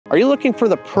Are you looking for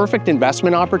the perfect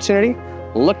investment opportunity?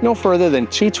 Look no further than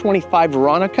 225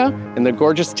 Veronica in the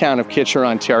gorgeous town of Kitchener,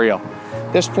 Ontario.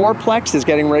 This fourplex is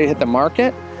getting ready to hit the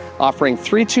market, offering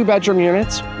 3 2-bedroom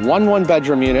units, 1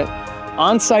 1-bedroom unit,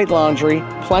 on-site laundry,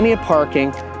 plenty of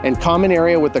parking, and common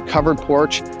area with a covered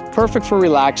porch, perfect for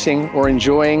relaxing or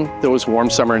enjoying those warm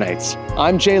summer nights.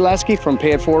 I'm Jay Lesky from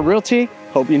Pay It Forward Realty.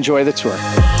 Hope you enjoy the tour.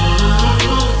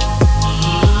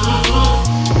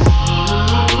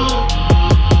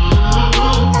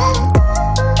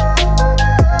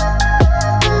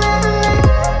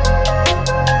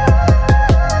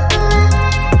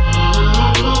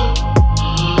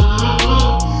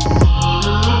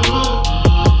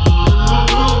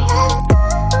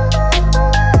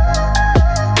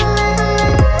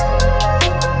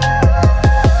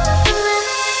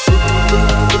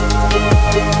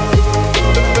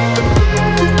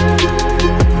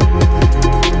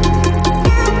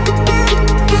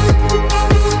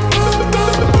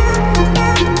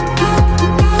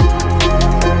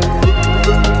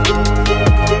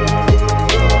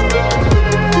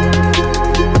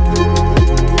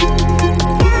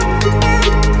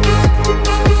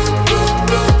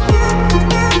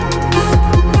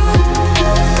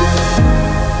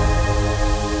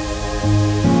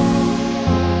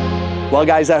 Well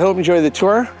guys, I hope you enjoyed the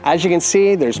tour. As you can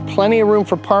see, there's plenty of room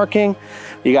for parking.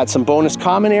 You got some bonus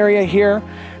common area here.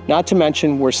 Not to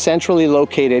mention, we're centrally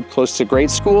located close to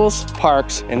great schools,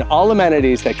 parks, and all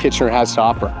amenities that Kitchener has to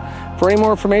offer. For any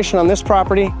more information on this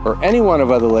property or any one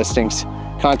of other listings,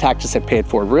 contact us at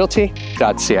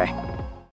payitforwardrealty.ca.